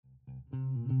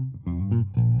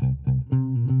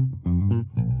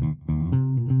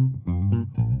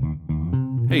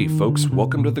Hey folks,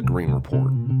 welcome to the Green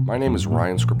Report. My name is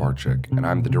Ryan Skrabarczyk, and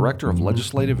I'm the Director of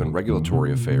Legislative and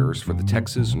Regulatory Affairs for the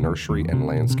Texas Nursery and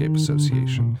Landscape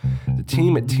Association. The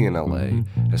team at TNLA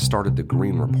has started the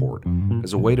Green Report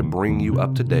as a way to bring you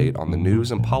up to date on the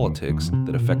news and politics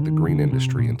that affect the green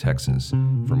industry in Texas.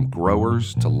 From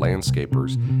growers to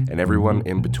landscapers and everyone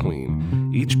in between,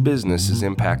 each business is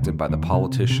impacted by the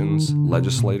politicians,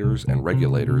 legislators, and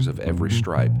regulators of every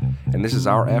stripe, and this is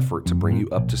our effort to bring you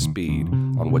up to speed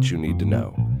on what you need to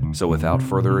know. So without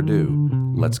further ado,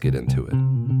 let's get into it.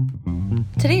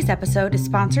 Today's episode is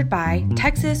sponsored by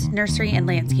Texas Nursery and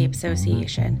Landscape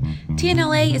Association.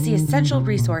 TNLA is the essential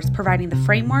resource providing the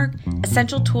framework,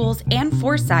 essential tools, and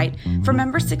foresight for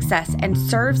member success and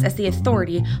serves as the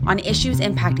authority on issues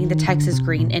impacting the Texas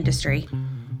green industry.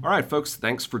 All right, folks,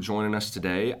 thanks for joining us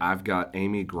today. I've got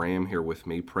Amy Graham here with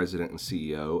me, President and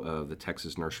CEO of the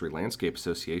Texas Nursery Landscape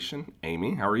Association.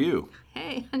 Amy, how are you?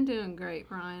 Hey, I'm doing great,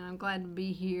 Ryan. I'm glad to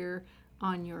be here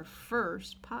on your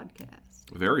first podcast.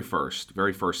 Very first,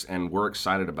 and we're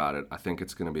excited about it. I think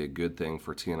it's going to be a good thing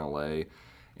for TNLA,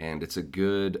 and it's a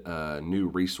good new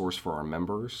resource for our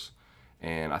members.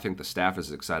 And I think the staff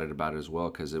is excited about it as well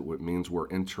because it means we're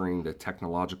entering the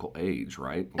technological age,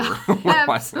 right?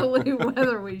 Absolutely,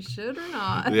 whether we should or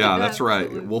not. Yeah, that's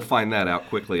Absolutely. right. We'll find that out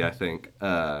quickly, I think.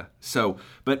 But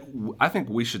I think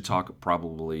we should talk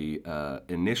probably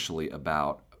initially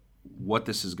about what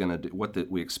this is going to do,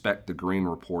 we expect the Green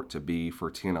Report to be for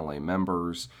TNLA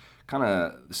members, kind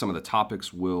of some of the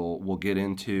topics we'll get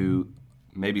into,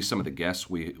 maybe some of the guests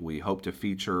we hope to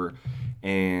feature,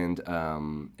 and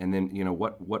then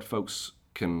what folks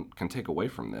can take away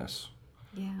from this.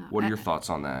 Yeah. What are your thoughts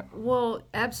on that? Well,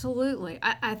 absolutely.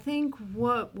 I think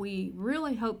what we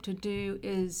really hope to do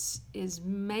is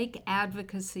make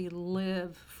advocacy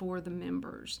live for the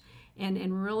members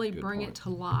and really bring it to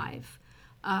life.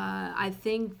 I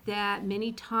think that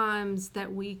many times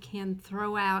that we can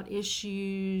throw out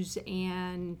issues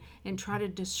and try to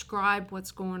describe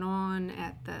what's going on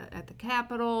at the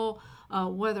Capitol,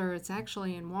 whether it's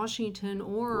actually in Washington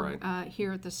or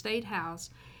here at the State House.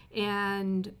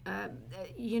 And,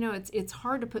 it's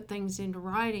hard to put things into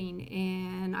writing.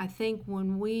 And I think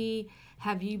when we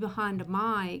have you behind a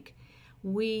mic,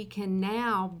 we can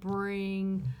now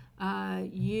bring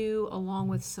you along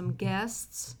with some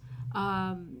guests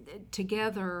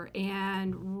together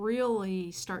and really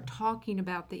start talking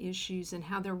about the issues and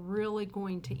how they're really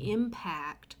going to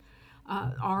impact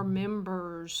our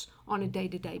members on a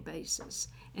day-to-day basis.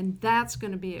 And that's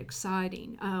going to be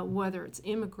exciting, whether it's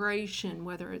immigration,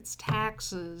 whether it's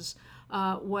taxes,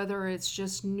 whether it's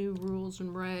just new rules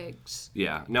and regs.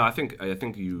 Yeah, no, I think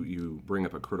you bring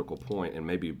up a critical point, and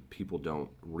maybe people don't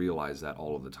realize that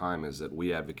all of the time, is that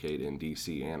we advocate in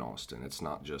D.C. and Austin. It's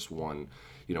not just one.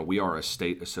 We are a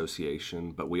state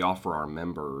association, but we offer our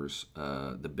members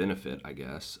the benefit, I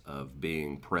guess, of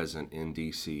being present in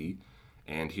D.C.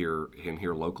 and here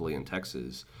locally in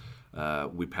Texas.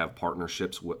 We have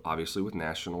partnerships, obviously, with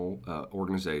national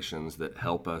organizations that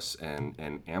help us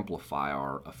and amplify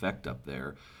our effect up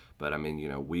there. But,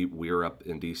 we're up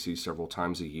in D.C. several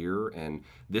times a year, and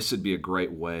this would be a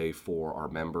great way for our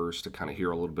members to kind of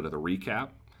hear a little bit of the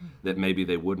recap that maybe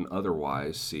they wouldn't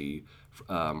otherwise see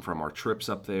from our trips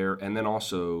up there, and then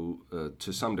also,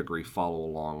 to some degree, follow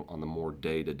along on the more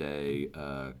day-to-day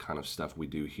kind of stuff we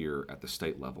do here at the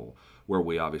state level, where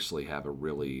we obviously have a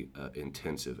really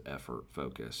intensive effort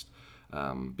focused.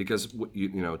 Because,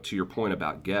 to your point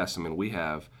about guests, we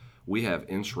have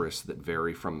interests that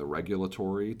vary from the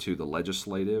regulatory to the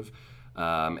legislative,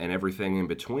 and everything in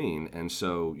between. And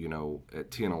so, at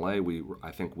TNLA,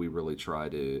 I think we really try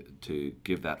to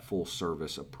give that full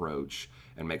service approach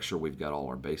and make sure we've got all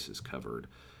our bases covered.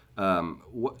 In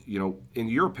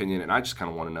your opinion, and I just kind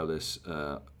of want to know this,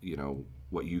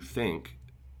 what you think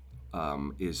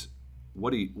is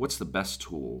what's the best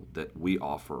tool that we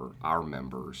offer our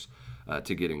members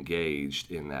to get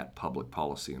engaged in that public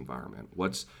policy environment?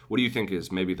 What do you think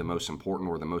is maybe the most important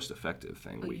or the most effective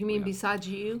thing? You mean besides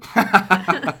you?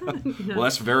 Well,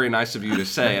 that's very nice of you to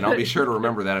say, and I'll be sure to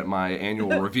remember that at my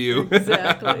annual review.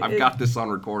 Exactly. I've got this on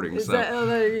recording.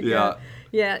 There you go.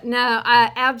 Yeah, no,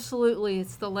 absolutely.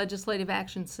 It's the Legislative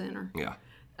Action Center. Yeah.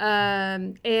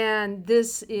 And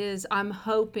this is, I'm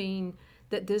hoping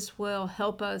that this will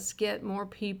help us get more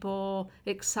people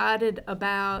excited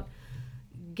about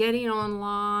getting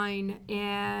online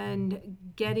and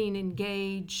getting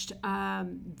engaged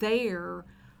there.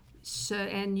 So,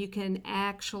 and you can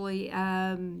actually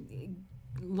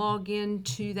log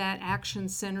into that Action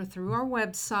Center through our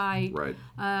website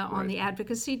on the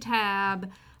Advocacy tab.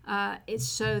 It's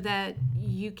so that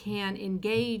you can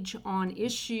engage on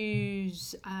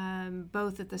issues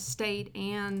both at the state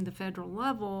and the federal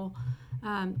level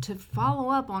to follow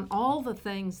up on all the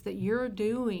things that you're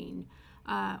doing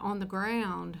on the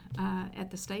ground at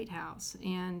the State House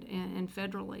and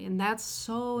federally. And that's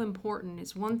so important.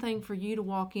 It's one thing for you to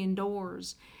walk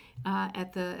indoors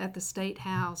at the State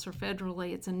House or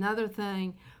federally. It's another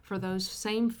thing for those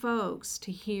same folks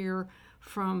to hear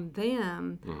from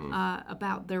them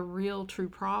about their real true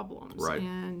problems. Right.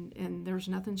 And there's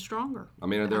nothing stronger. I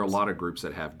mean, there are a lot of groups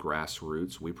that have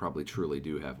grassroots. We probably truly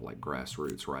do have like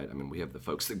grassroots, right? I mean, we have the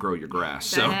folks that grow your grass.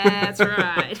 So. That's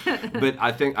right. But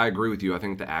I think I agree with you. I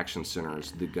think the Action Center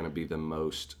is going to be the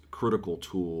most critical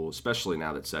tool, especially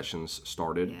now that sessions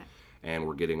started and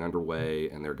we're getting underway,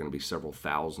 and there are going to be several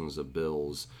thousands of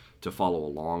bills to follow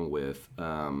along with.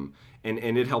 And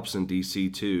it helps in D.C.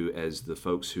 too, as the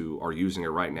folks who are using it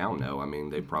right now know. I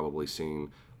mean, they've probably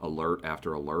seen alert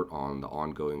after alert on the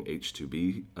ongoing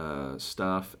H-2B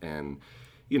stuff. And,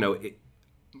 you know,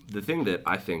 the thing that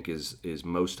I think is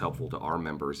most helpful to our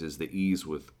members is the ease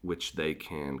with which they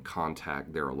can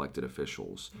contact their elected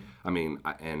officials. I mean,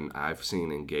 I've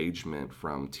seen engagement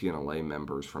from TNLA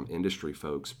members, from industry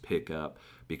folks pick up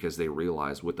because they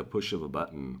realize with the push of a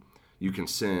button, you can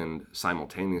send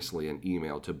simultaneously an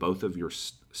email to both of your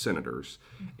senators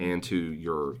and to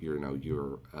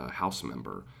your House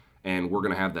member. And we're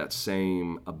going to have that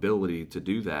same ability to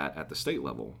do that at the state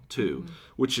level, too,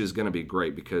 which is going to be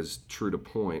great because, true to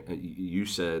point, you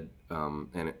said,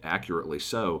 and accurately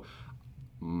so,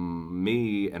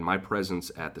 me and my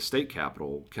presence at the state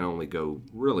capitol can only go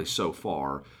really so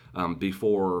far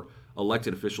before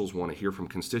elected officials want to hear from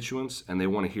constituents, and they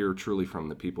want to hear truly from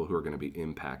the people who are going to be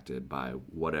impacted by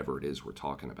whatever it is we're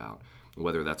talking about,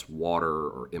 whether that's water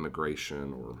or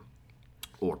immigration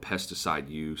or pesticide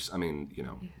use. I mean, you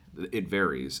know, it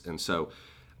varies. And so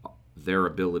their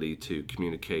ability to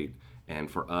communicate and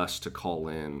for us to call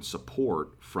in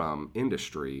support from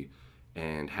industry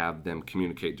and have them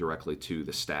communicate directly to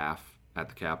the staff at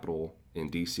the Capitol in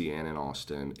D.C. and in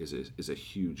Austin is a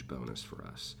huge bonus for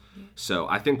us. So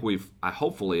I think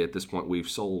hopefully at this point we've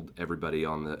sold everybody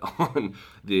on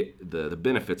the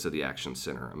benefits of the Action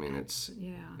Center. I mean,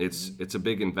 it's a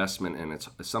big investment, and it's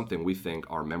something we think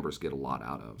our members get a lot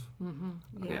out of.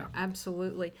 Yeah,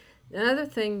 absolutely. Another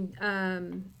thing I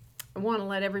want to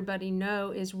let everybody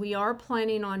know is we are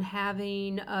planning on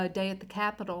having a day at the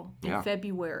Capitol in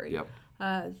February. Yep.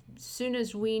 As soon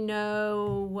as we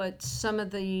know what some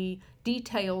of the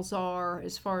details are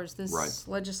as far as this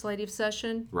legislative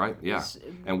session. Right. Yeah.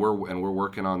 And we're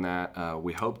working on that.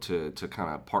 We hope to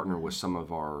kind of partner with some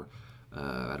of our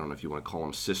I don't know if you want to call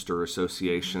them sister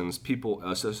associations,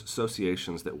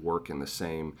 associations that work in the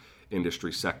same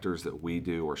industry sectors that we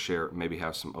do, or maybe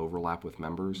have some overlap with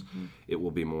members. It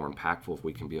will be more impactful if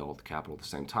we can be all at the Capitol at the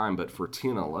same time. But for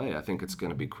TNLA, I think it's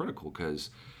going to be critical because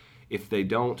if they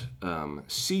don't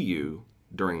see you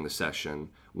during the session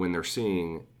when they're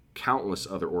seeing countless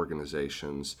other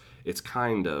organizations, it's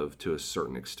kind of, to a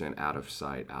certain extent, out of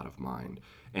sight, out of mind.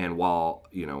 And while,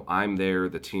 you know, I'm there,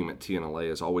 the team at TNLA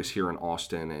is always here in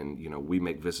Austin, and, you know, we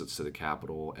make visits to the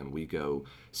Capitol and we go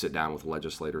sit down with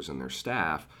legislators and their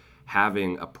staff,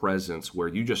 having a presence where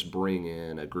you just bring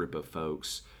in a group of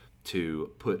folks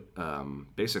to put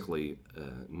basically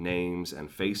names and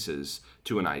faces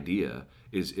to an idea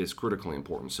is critically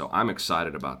important. So I'm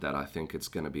excited about that. I think it's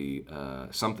going to be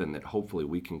something that hopefully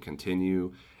we can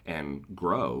continue and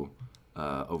grow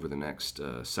over the next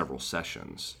several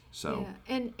sessions. So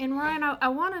and Ryan, I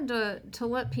wanted to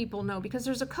let people know, because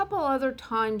there's a couple other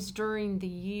times during the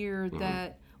year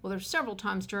that there's several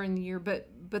times during the year, but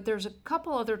there's a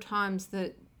couple other times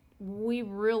that we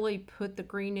really put the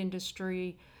green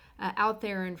industry out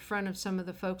there in front of some of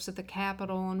the folks at the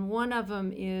Capitol, and one of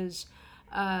them is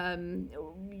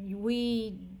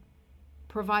we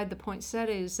provide the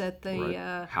poinsettias at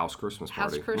the House Christmas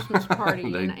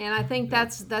party. and I think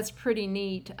that's pretty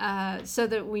neat, so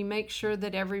that we make sure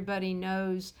that everybody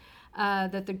knows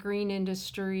that the green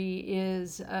industry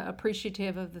is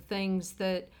appreciative of the things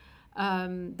that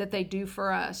they do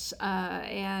for us,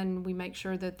 and we make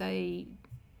sure that they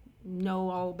know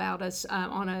all about us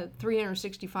on a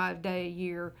 365-day a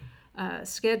year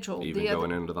schedule. Even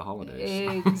going into the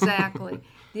holidays. Exactly.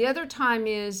 The other time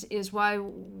is why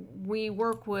we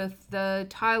work with the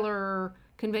Tyler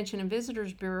Convention and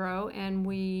Visitors Bureau, and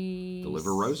we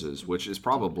deliver roses, which is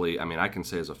probably, I mean, I can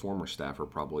say as a former staffer,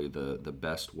 probably the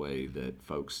best way that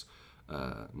folks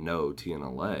know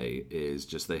TNLA is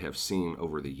just they have seen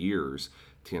over the years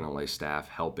TNLA staff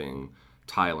helping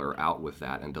Tyler out with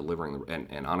that and delivering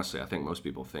and honestly, I think most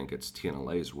people think it's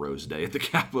TNLA's Rose Day at the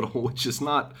Capitol, which is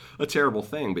not a terrible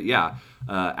thing. But yeah,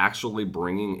 actually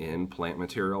bringing in plant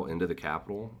material into the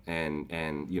Capitol, and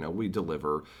we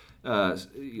deliver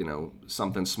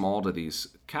something small to these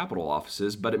Capitol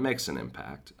offices, but it makes an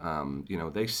impact.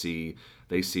 They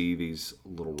see these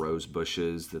little rose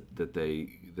bushes that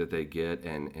they get,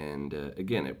 and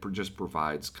again, it just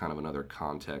provides kind of another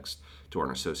context to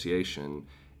our association.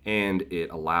 And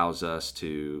it allows us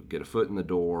to get a foot in the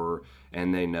door,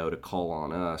 and they know to call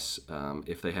on us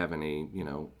if they have any,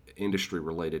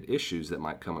 industry-related issues that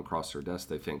might come across their desk.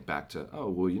 They think back to,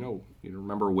 you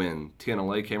remember when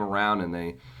TNLA came around and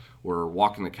they were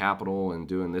walking the Capitol and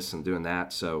doing this and doing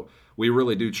that. So we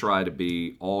really do try to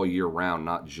be all year round,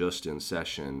 not just in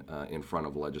session, in front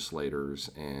of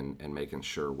legislators and making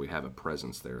sure we have a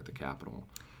presence there at the Capitol.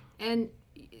 And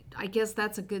I guess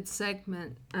that's a good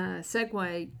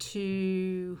segue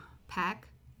to PAC.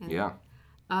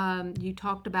 And, you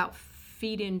talked about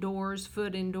foot indoors.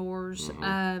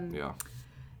 Mm-hmm.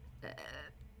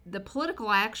 The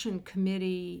Political Action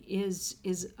Committee is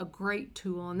a great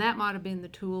tool, and that might have been the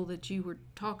tool that you were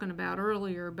talking about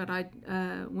earlier, but I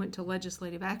went to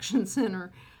Legislative Action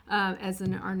Center as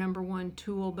our number one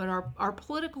tool. But our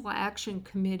Political Action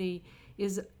Committee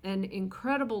is an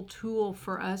incredible tool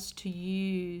for us to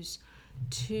use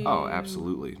to... Oh,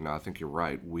 absolutely. No, I think you're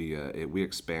right. We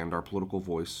expand our political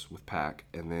voice with PAC,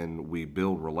 and then we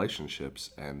build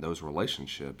relationships, and those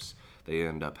relationships, they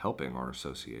end up helping our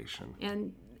association.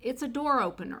 And it's a door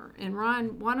opener. And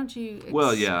Ryan, why don't you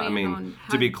expand on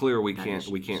how to be clear, we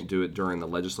can't do it during the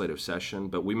legislative session,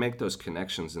 but we make those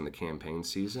connections in the campaign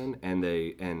season, and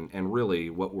really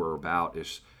what we're about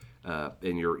is,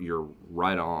 and you're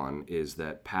right on, is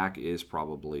that PAC is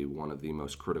probably one of the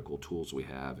most critical tools we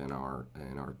have in our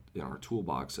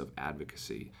toolbox of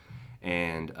advocacy.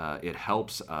 And it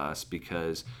helps us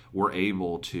because we're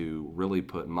able to really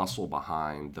put muscle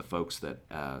behind the folks that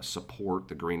support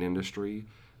the green industry,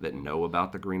 that know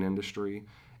about the green industry,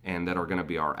 and that are going to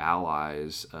be our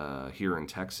allies here in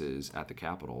Texas at the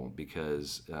Capitol,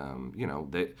 because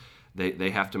they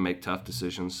have to make tough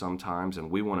decisions sometimes,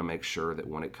 and we want to make sure that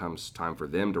when it comes time for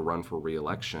them to run for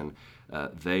re-election,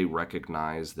 they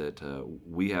recognize that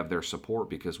we have their support,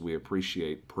 because we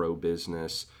appreciate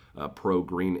pro-business,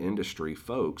 pro-green industry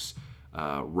folks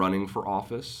running for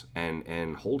office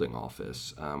and holding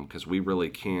office, because we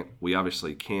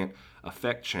obviously can't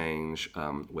affect change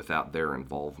without their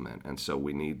involvement, and so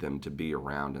we need them to be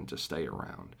around and to stay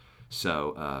around.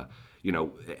 So,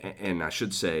 and I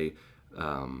should say,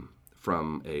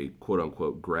 from a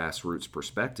quote-unquote grassroots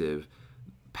perspective,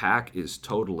 PAC is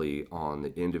totally on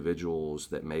the individuals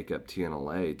that make up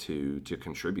TNLA to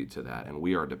contribute to that, and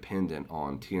we are dependent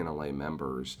on TNLA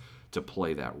members to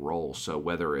play that role. So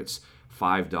whether it's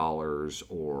 $5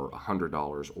 or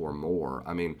 $100 or more,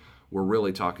 I mean, we're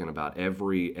really talking about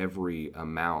every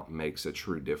amount makes a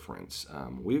true difference.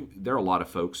 There are a lot of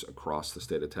folks across the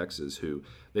state of Texas who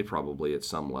they probably at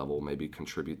some level maybe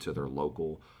contribute to their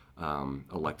local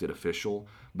elected official,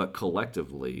 but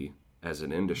collectively as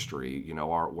an industry,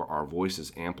 our voice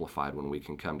is amplified when we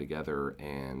can come together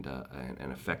and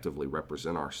effectively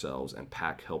represent ourselves, and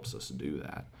PAC helps us do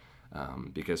that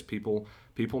because people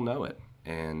know it,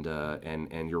 and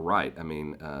you're right. I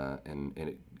mean,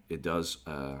 and it does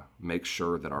make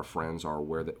sure that our friends are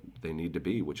where they need to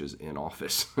be, which is in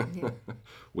office,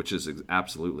 which is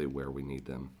absolutely where we need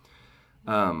them.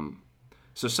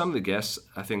 So some of the guests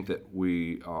I think that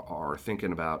we are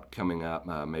thinking about coming up,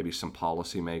 maybe some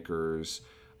policymakers,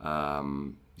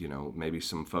 maybe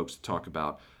some folks to talk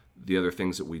about the other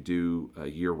things that we do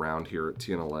year-round here at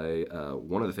TNLA.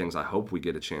 One of the things I hope we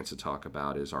get a chance to talk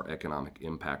about is our economic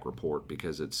impact report,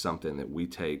 because it's something that we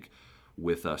take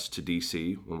with us to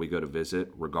D.C. when we go to visit,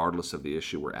 regardless of the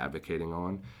issue we're advocating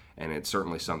on. And it's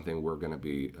certainly something we're going to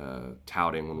be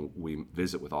touting when we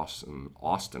visit with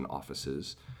Austin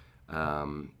offices.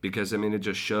 Because, I mean, it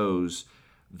just shows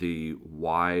the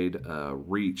wide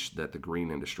reach that the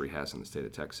green industry has in the state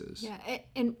of Texas. Yeah,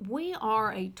 and we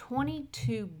are a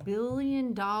 $22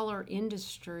 billion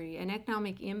industry, an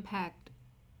economic impact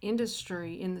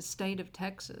industry in the state of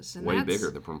Texas. And way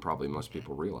bigger than probably most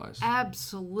people realize.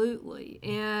 Absolutely.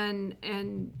 And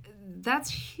that's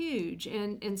huge.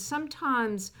 And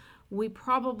sometimes we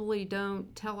probably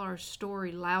don't tell our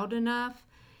story loud enough.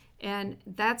 And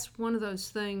that's one of those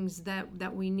things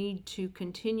that we need to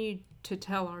continue to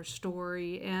tell our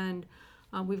story. And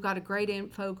we've got a great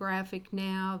infographic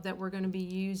now that we're going to be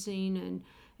using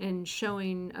and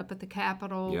showing up at the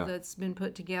Capitol that's been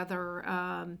put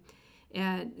together.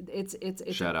 And it's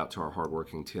Shout out to our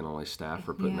hardworking TNLA staff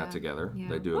for putting that together. Yeah.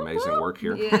 They do amazing work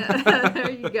here. Yeah,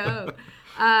 there you go.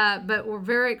 But we're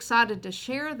very excited to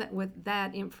share that with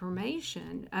that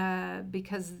information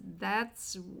because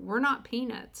we're not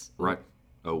peanuts. Right.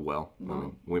 Oh, well, I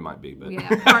mean, we might be, but... Yeah,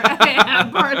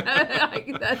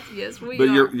 yes, we but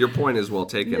are. your point is well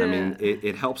taken. Yeah. I mean,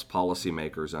 it helps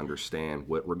policymakers understand,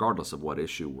 regardless of what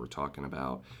issue we're talking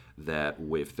about, that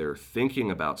if they're thinking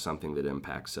about something that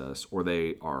impacts us, or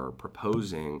they are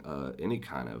proposing any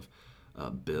kind of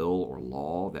bill or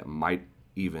law that might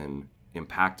even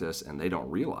impact us and they don't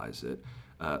realize it,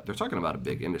 they're talking about a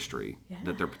big industry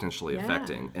that they're potentially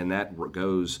affecting. And that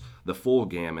goes the full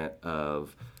gamut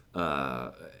of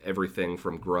everything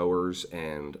from growers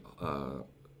and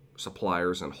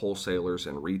suppliers and wholesalers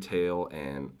and retail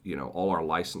and, all our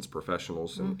licensed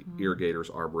professionals and irrigators,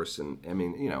 arborists. And I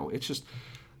mean, it's just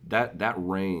that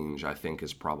range, I think,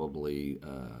 is probably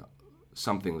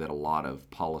something that a lot of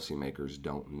policymakers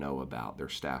don't know about, their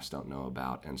staffs don't know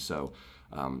about. And so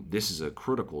this is a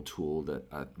critical tool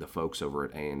that the folks over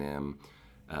at A&M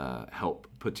help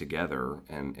put together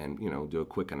and do a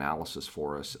quick analysis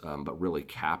for us, but really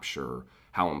capture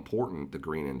how important the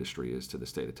green industry is to the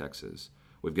state of Texas.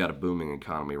 We've got a booming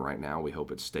economy right now. We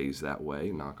hope it stays that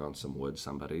way. Knock on some wood,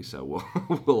 somebody. So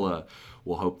we'll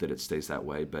hope that it stays that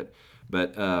way. But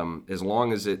as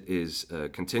long as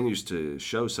it continues to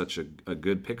show such a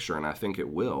good picture, and I think it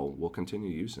will, we'll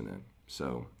continue using it.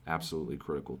 So absolutely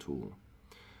critical tool.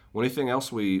 Well, anything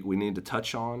else we need to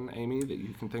touch on, Amy, that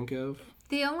you can think of?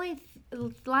 The only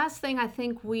last thing I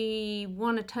think we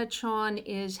want to touch on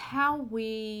is how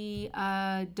we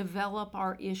develop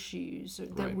our issues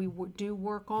that we do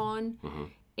work on.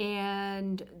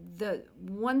 And the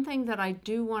one thing that I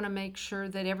do want to make sure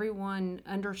that everyone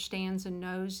understands and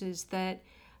knows is that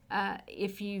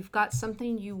if you've got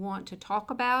something you want to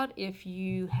talk about, if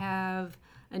you have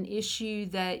an issue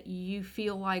that you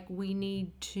feel like we need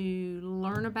to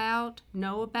learn about,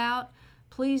 know about,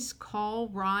 please call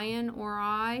Ryan or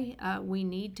I. We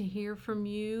need to hear from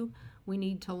you. We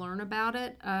need to learn about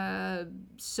it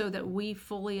so that we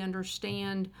fully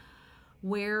understand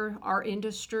where our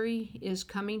industry is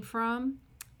coming from.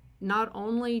 Not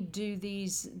only do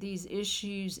these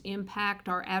issues impact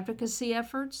our advocacy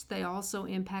efforts, they also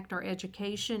impact our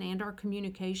education and our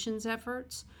communications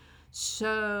efforts.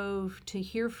 So to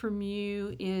hear from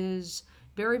you is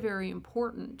very, very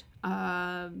important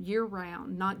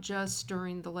year-round, not just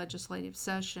during the legislative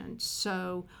session.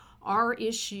 So our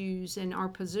issues and our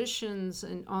positions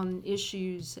on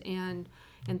issues and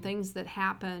things that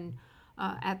happen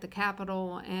at the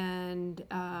Capitol and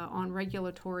on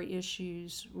regulatory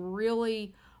issues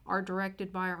really are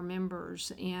directed by our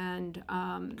members and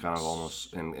kind of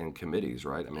almost in committees,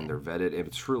 right? I mean, they're vetted.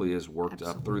 It truly is worked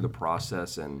up through the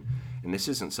process, and this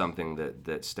isn't something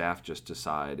that staff just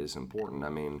decide is important. I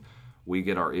mean, we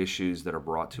get our issues that are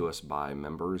brought to us by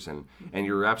members, and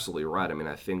you're absolutely right. I mean,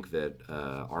 I think that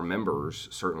our members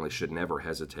certainly should never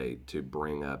hesitate to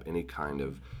bring up any kind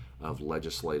of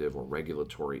legislative or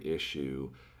regulatory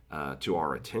issue to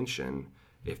our attention.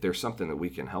 If there's something that we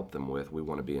can help them with, we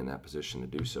want to be in that position to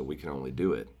do so. We can only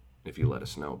do it if you let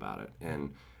us know about it.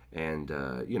 And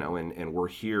we're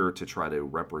here to try to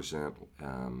represent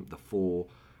the full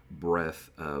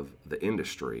breadth of the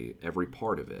industry, every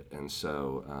part of it. And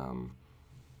so,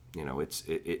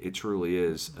 it truly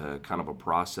is kind of a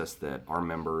process that our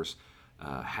members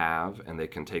have and they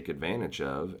can take advantage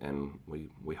of, and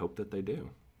we hope that they do.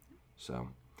 So,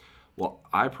 well,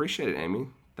 I appreciate it, Amy.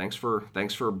 Thanks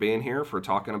for being here, for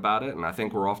talking about it, and I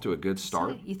think we're off to a good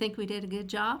start. You think we did a good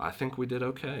job? I think we did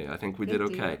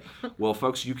okay. Well,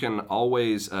 folks, you can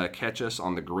always catch us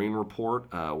on the Green Report.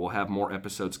 We'll have more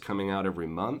episodes coming out every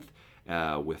month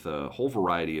with a whole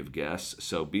variety of guests,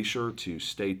 so be sure to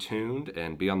stay tuned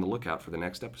and be on the lookout for the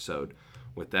next episode.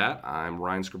 With that, I'm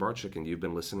Ryan Skrabarczyk, and you've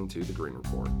been listening to the Green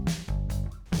Report.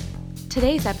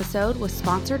 Today's episode was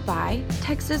sponsored by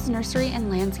Texas Nursery and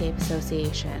Landscape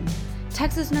Association.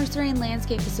 Texas Nursery and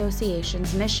Landscape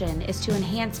Association's mission is to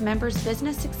enhance members'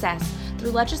 business success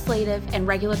through legislative and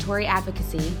regulatory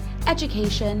advocacy,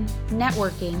 education,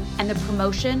 networking, and the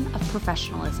promotion of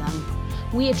professionalism.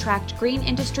 We attract green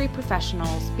industry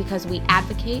professionals because we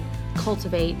advocate,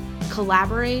 cultivate,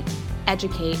 collaborate,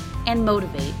 educate, and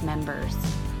motivate members.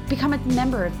 Become a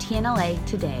member of TNLA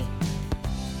today.